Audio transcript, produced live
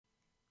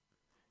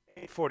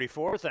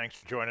8:44. Thanks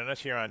for joining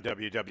us here on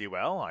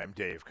WWL. I'm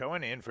Dave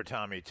Cohen, in for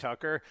Tommy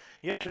Tucker.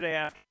 Yesterday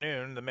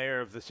afternoon, the mayor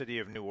of the city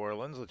of New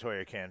Orleans,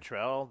 Mayor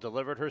Cantrell,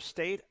 delivered her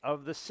State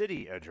of the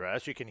City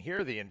address. You can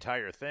hear the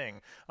entire thing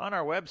on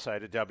our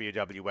website at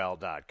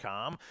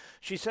WWL.com.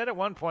 She said at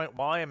one point,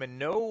 "While I am in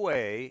no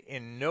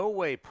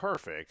way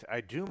perfect,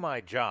 I do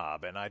my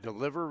job and I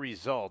deliver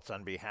results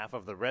on behalf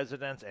of the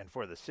residents and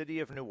for the city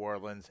of New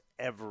Orleans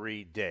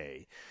every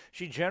day."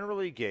 She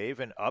generally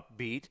gave an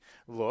upbeat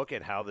look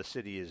at how the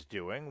city is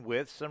doing,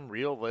 with some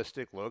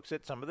realistic looks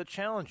at some of the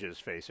challenges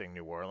facing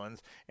New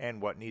Orleans and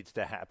what needs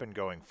to happen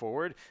going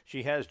forward.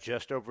 She has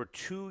just over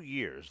 2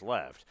 years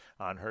left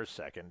on her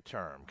second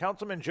term.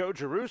 Councilman Joe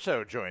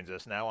Giarrusso joins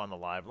us now on the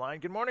live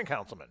line. Good morning,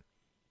 Councilman.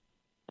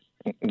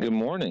 Good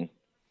morning.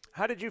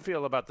 How did you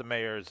feel about the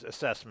mayor's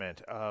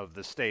assessment of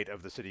the state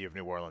of the city of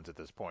New Orleans at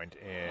this point,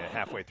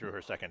 halfway through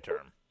her second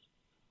term?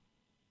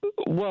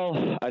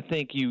 Well, I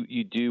think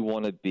you do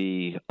want to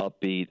be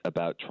upbeat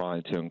about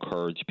trying to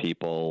encourage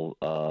people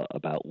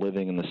about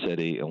living in the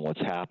city and what's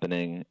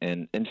happening.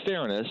 And in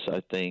fairness, I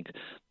think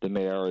the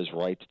mayor is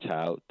right to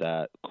tout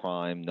that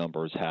crime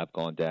numbers have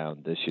gone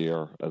down this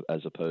year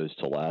as opposed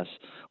to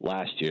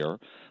last year.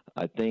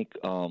 I think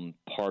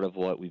part of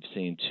what we've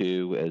seen,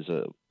 too, is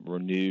a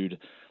renewed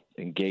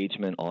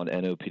engagement on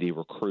NOPD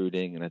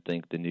recruiting, and I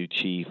think the new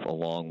chief,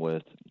 along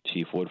with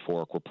Chief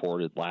Woodfork,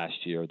 reported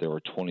last year there were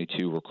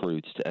 22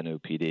 recruits to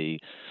NOPD.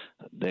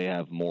 They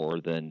have more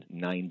than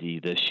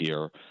 90 this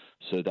year,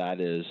 so that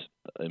is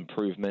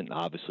improvement.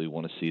 Obviously, we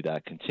want to see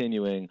that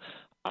continuing.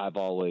 I've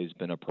always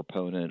been a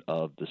proponent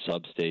of the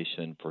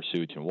substation for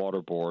Sewage and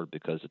Water Board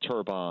because the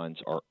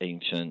turbines are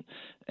ancient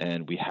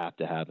and we have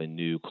to have a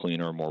new,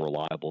 cleaner, more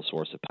reliable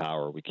source of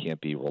power. We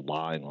can't be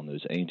relying on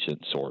those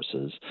ancient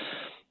sources.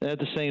 And at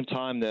the same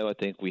time, though, I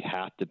think we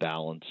have to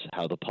balance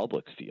how the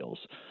public feels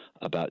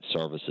about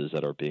services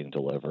that are being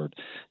delivered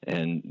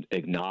and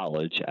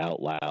acknowledge out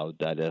loud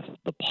that if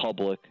the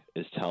public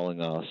is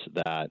telling us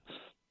that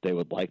they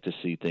would like to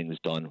see things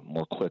done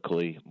more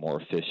quickly,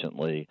 more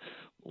efficiently,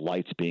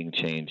 lights being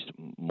changed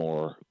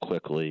more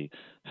quickly,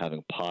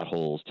 having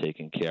potholes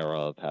taken care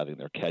of, having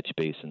their catch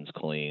basins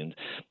cleaned.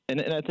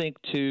 And I think,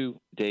 too,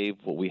 Dave,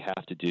 what we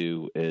have to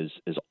do is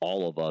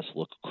all of us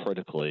look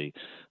critically,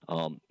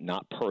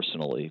 not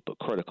personally, but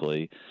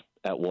critically,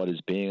 at what is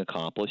being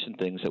accomplished and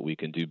things that we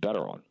can do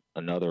better on.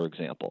 Another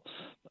example,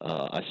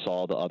 I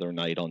saw the other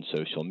night on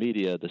social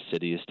media, the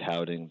city is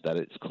touting that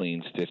it's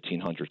cleaned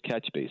 1,500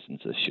 catch basins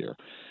this year.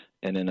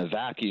 And in a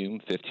vacuum,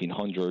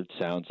 1,500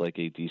 sounds like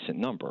a decent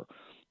number.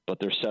 But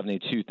there's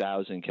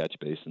 72,000 catch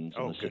basins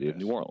in the city of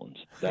New Orleans.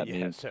 That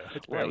means so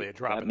it's barely a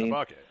drop in the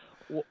bucket.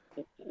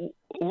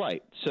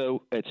 Right.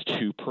 So it's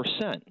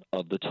 2%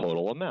 of the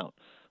total amount.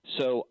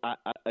 So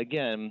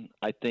again,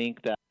 I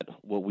think that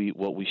what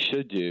we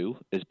should do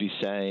is be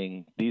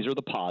saying these are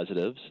the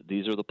positives.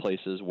 These are the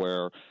places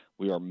where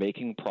we are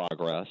making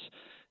progress.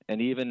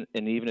 And even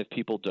if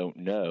people don't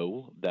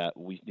know that,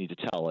 we need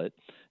to tell it.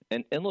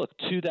 And look,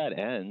 to that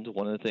end,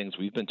 one of the things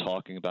we've been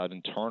talking about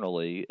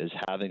internally is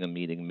having a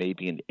meeting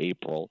maybe in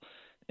April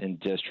in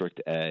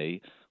District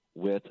A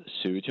with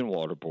Sewage and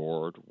Water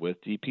Board,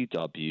 with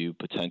DPW,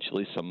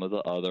 potentially some of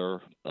the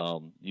other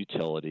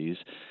utilities,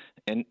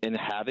 and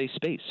have a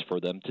space for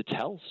them to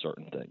tell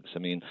certain things. I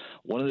mean,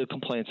 one of the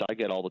complaints I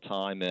get all the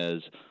time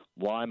is,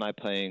 why am I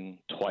paying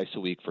twice a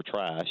week for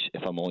trash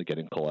if I'm only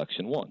getting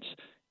collection once?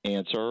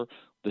 Answer: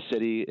 the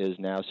city is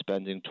now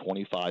spending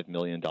 $25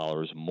 million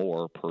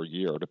more per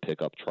year to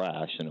pick up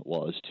trash than it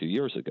was 2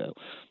 years ago.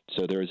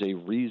 So there's a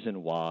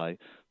reason why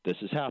this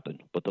has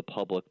happened, but the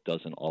public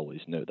doesn't always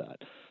know that.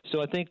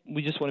 So I think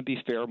we just want to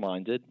be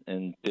fair-minded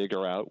and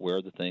figure out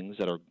where the things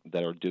that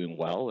are doing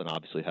well, and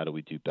obviously how do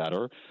we do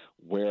better,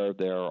 where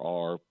there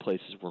are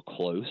places we're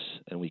close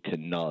and we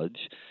can nudge,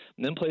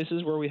 and then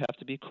places where we have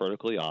to be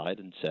critically eyed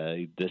and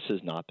say this has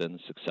not been the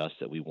success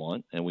that we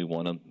want, and we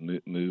want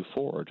to move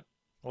forward.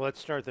 Well,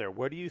 let's start there.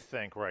 What do you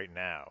think right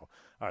now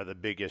are the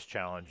biggest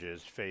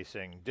challenges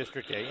facing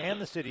District A and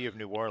the city of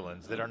New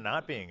Orleans that are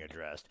not being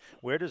addressed?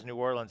 Where does New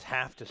Orleans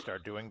have to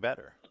start doing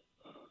better?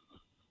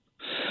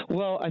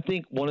 Well, I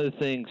think one of the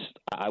things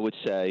I would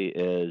say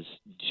is,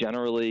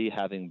 generally,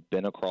 having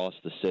been across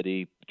the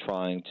city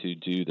trying to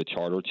do the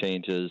charter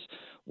changes,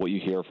 what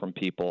you hear from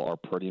people are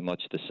pretty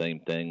much the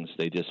same things.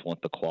 They just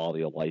want the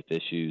quality of life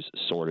issues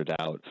sorted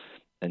out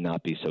and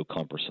not be so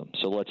cumbersome.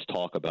 So let's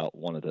talk about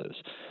one of those.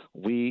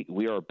 We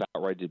are about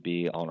ready to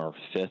be on our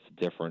 5th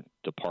different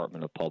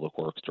Department of Public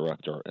Works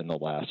director in the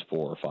last 4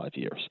 or 5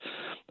 years.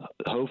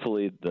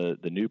 Hopefully the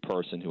new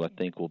person, who I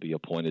think will be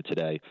appointed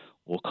today,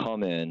 will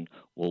come in,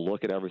 will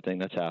look at everything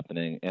that's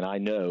happening, and I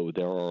know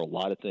there are a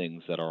lot of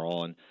things that are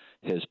on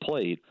his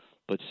plate,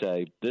 but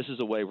say, this is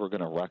the way we're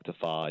going to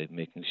rectify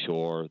making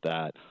sure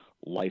that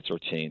lights are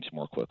changed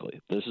more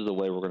quickly. This is the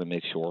way we're going to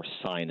make sure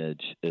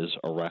signage is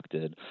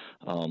erected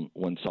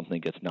when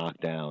something gets knocked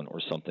down or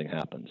something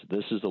happens.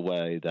 This is the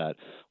way that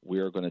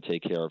we're going to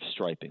take care of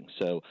striping.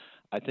 So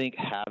I think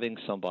having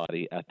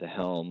somebody at the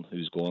helm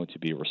who's going to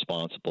be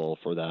responsible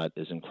for that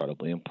is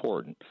incredibly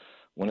important.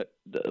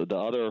 The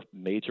other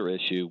major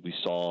issue we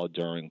saw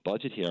during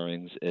budget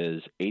hearings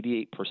is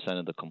 88%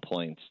 of the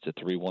complaints to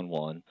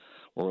 311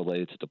 were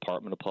related to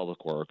Department of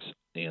Public Works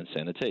and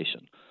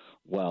sanitation.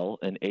 Well,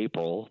 in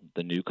April,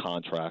 the new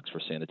contracts for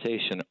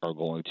sanitation are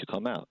going to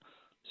come out.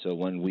 So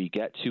when we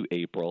get to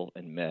April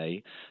and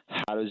May,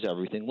 how is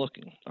everything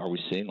looking? Are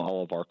we seeing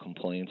all of our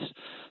complaints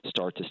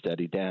start to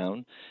steady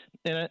down?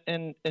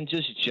 And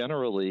just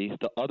generally,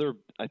 the other,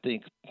 I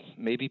think,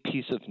 maybe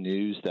piece of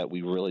news that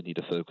we really need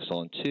to focus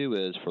on too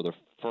is, for the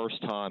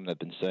first time, I've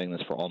been saying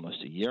this for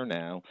almost a year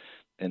now,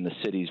 in the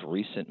city's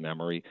recent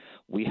memory,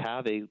 we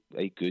have a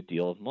good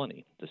deal of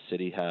money. The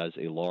city has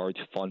a large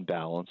fund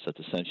balance. That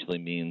essentially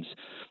means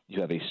you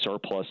have a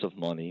surplus of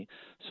money,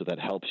 so that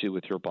helps you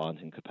with your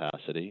bonding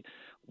capacity.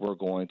 We're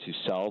going to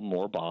sell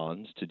more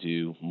bonds to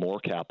do more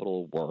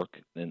capital work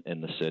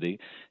in the city.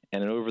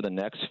 And over the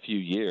next few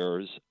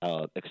years,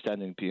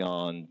 extending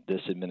beyond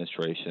this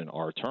administration,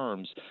 our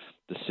terms,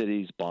 the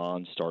city's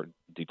bonds start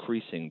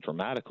decreasing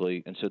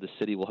dramatically, and so the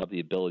city will have the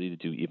ability to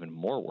do even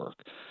more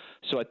work.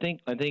 So I think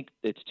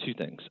it's two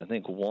things. I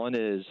think one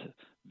is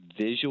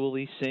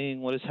visually seeing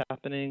what is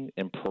happening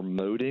and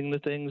promoting the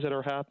things that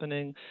are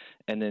happening,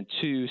 and then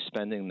two,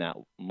 spending that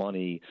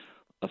money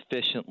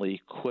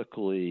efficiently,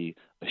 quickly,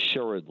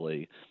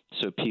 assuredly,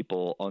 so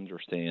people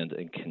understand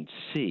and can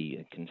see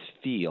and can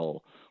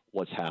feel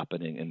what's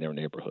happening in their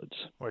neighborhoods.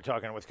 We're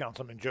talking with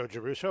Councilman Joe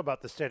Giarrusso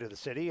about the state of the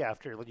city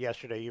after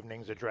yesterday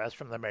evening's address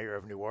from the mayor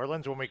of New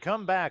Orleans. When we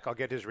come back, I'll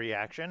get his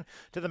reaction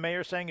to the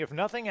mayor saying, if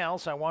nothing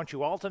else, I want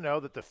you all to know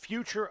that the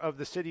future of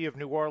the city of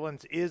New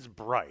Orleans is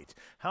bright.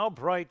 How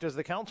bright does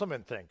the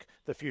councilman think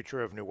the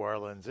future of New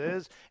Orleans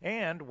is?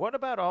 And what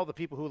about all the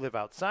people who live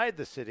outside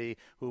the city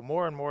who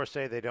more and more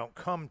say they don't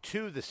come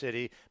to the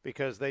city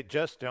because they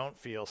just don't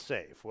feel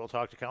safe? We'll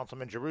talk to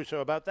Councilman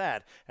Giarrusso about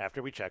that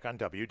after we check on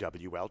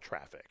WWL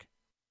traffic.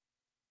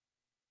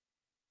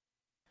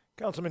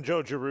 Councilman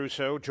Joe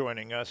Giarrusso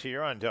joining us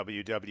here on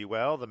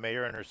WWL. The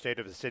mayor in her State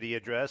of the City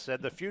address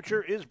said the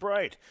future is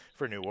bright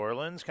for New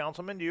Orleans.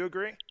 Councilman, do you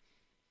agree?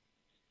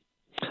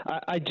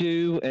 I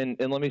do, and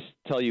let me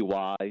tell you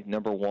why.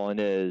 Number one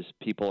is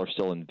people are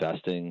still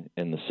investing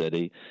in the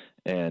city,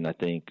 and I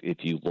think if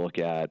you look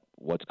at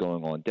what's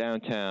going on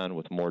downtown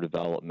with more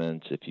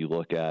developments, if you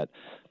look at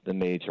the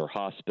major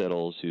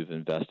hospitals who've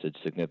invested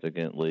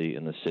significantly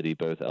in the city,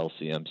 both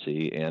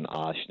LCMC and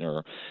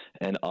Ochsner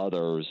and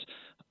others,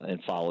 and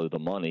follow the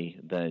money,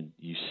 then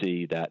you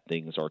see that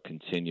things are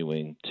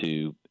continuing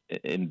to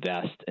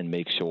invest and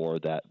make sure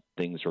that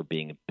things are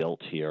being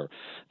built here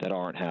that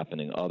aren't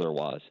happening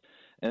otherwise.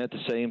 And at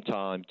the same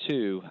time,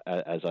 too,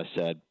 as I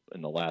said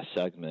in the last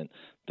segment,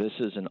 this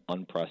is an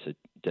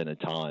unprecedented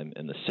time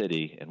in the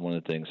city. And one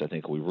of the things I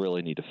think we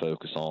really need to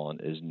focus on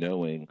is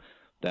knowing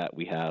that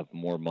we have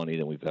more money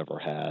than we've ever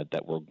had,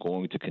 that we're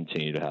going to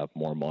continue to have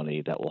more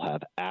money, that we'll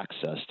have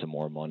access to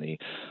more money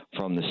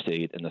from the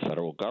state and the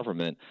federal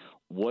government.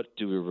 What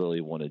do we really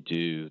want to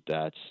do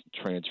that's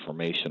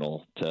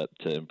transformational to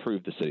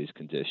improve the city's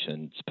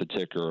conditions,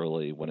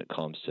 particularly when it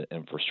comes to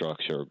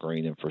infrastructure,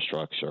 green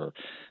infrastructure,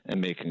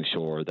 and making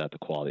sure that the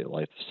quality of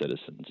life of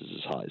citizens is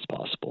as high as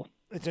possible?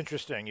 It's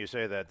interesting you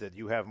say that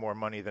you have more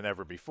money than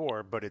ever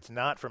before, but it's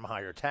not from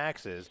higher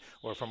taxes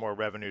or from more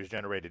revenues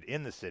generated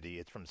in the city.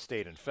 It's from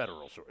state and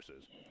federal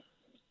sources.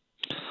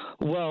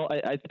 Well,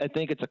 I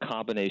think it's a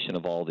combination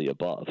of all the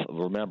above.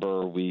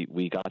 Remember,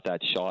 we got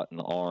that shot in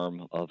the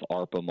arm of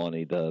ARPA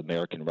money, the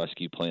American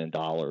Rescue Plan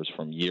dollars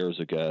from years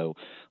ago.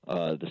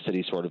 The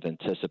city sort of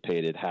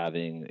anticipated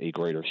having a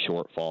greater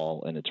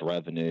shortfall in its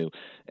revenue,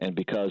 and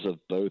because of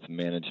both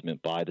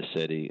management by the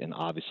city and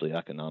obviously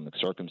economic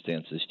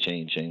circumstances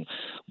changing,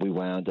 we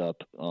wound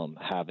up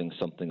having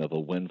something of a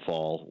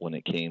windfall when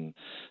it came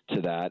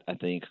to that. I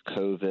think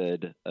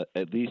COVID,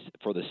 at least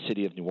for the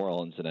city of New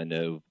Orleans, and I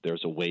know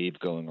there's a wave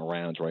going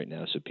around right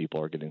now, so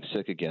people are getting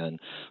sick again,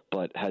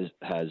 but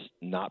has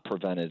not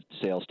prevented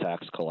sales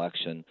tax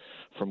collection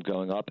from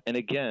going up. And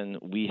again,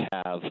 we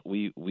have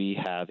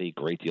a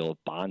great deal of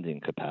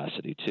bonding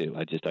capacity too.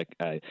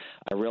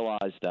 I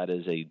realize that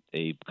is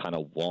a kind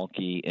of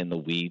wonky in the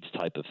weeds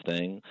type of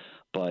thing,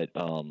 but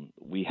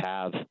we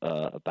have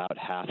about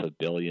 $500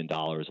 million,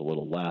 a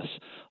little less,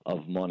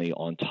 of money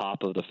on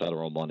top of the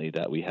federal money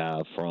that we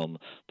have from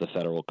the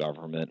federal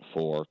government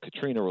for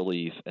Katrina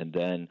relief, and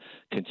then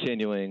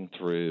continuing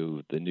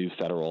through the new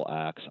federal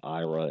acts,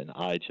 IRA and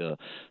IJA.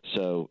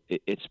 So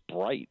it's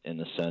bright in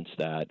the sense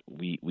that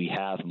we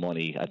have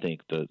money. I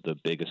think the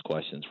biggest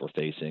questions we're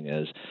facing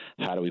is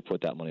how do we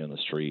put that money on the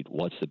street?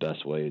 What's the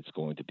best way it's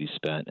going to be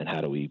spent, and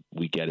how do we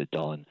get it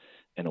done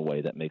in a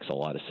way that makes a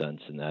lot of sense,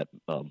 and that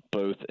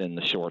both in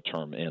the short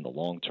term and the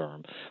long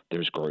term,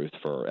 there's growth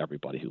for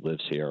everybody who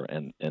lives here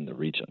and in the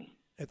region.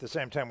 At the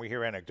same time, we hear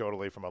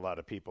anecdotally from a lot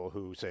of people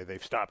who say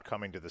they've stopped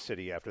coming to the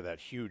city after that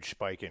huge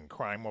spike in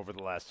crime over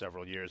the last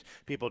several years.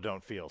 People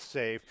don't feel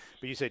safe.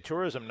 But you say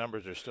tourism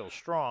numbers are still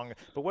strong.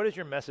 But what is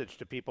your message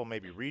to people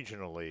maybe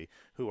regionally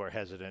who are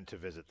hesitant to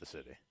visit the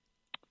city?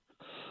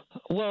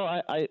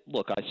 Well, I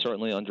look. I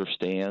certainly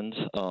understand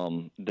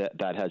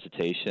that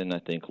hesitation. I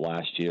think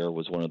last year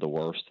was one of the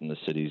worst in the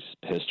city's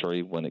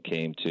history when it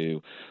came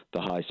to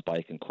the high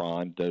spike in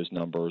crime. Those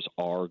numbers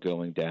are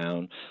going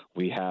down.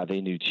 We have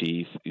a new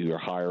chief. We are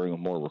hiring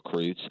more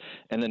recruits,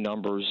 and the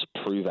numbers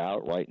prove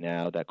out right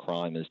now that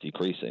crime is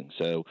decreasing.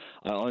 So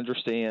I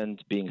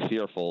understand being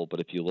fearful, but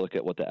if you look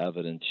at what the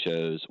evidence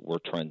shows, we're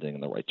trending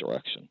in the right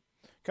direction.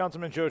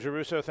 Councilman Joe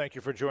Giarrusso, thank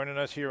you for joining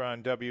us here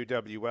on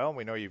WWL.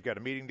 We know you've got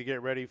a meeting to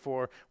get ready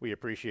for. We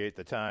appreciate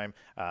the time.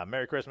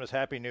 Merry Christmas,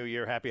 Happy New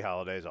Year, Happy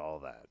Holidays, all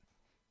of that.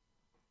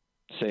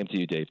 Same to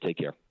you, Dave. Take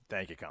care.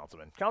 Thank you,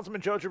 Councilman.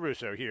 Councilman Joe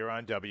Giarrusso here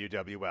on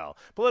WWL.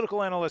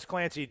 Political analyst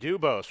Clancy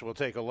Dubose will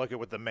take a look at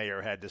what the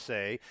mayor had to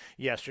say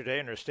yesterday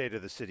in her State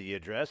of the City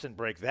address and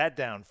break that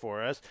down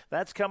for us.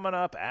 That's coming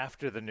up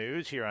after the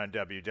news here on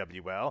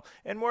WWL.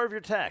 And more of your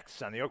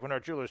texts on the Oakland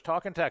Art Jewelers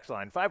Talk and Text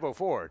line,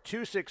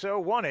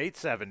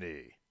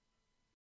 504-260-1870.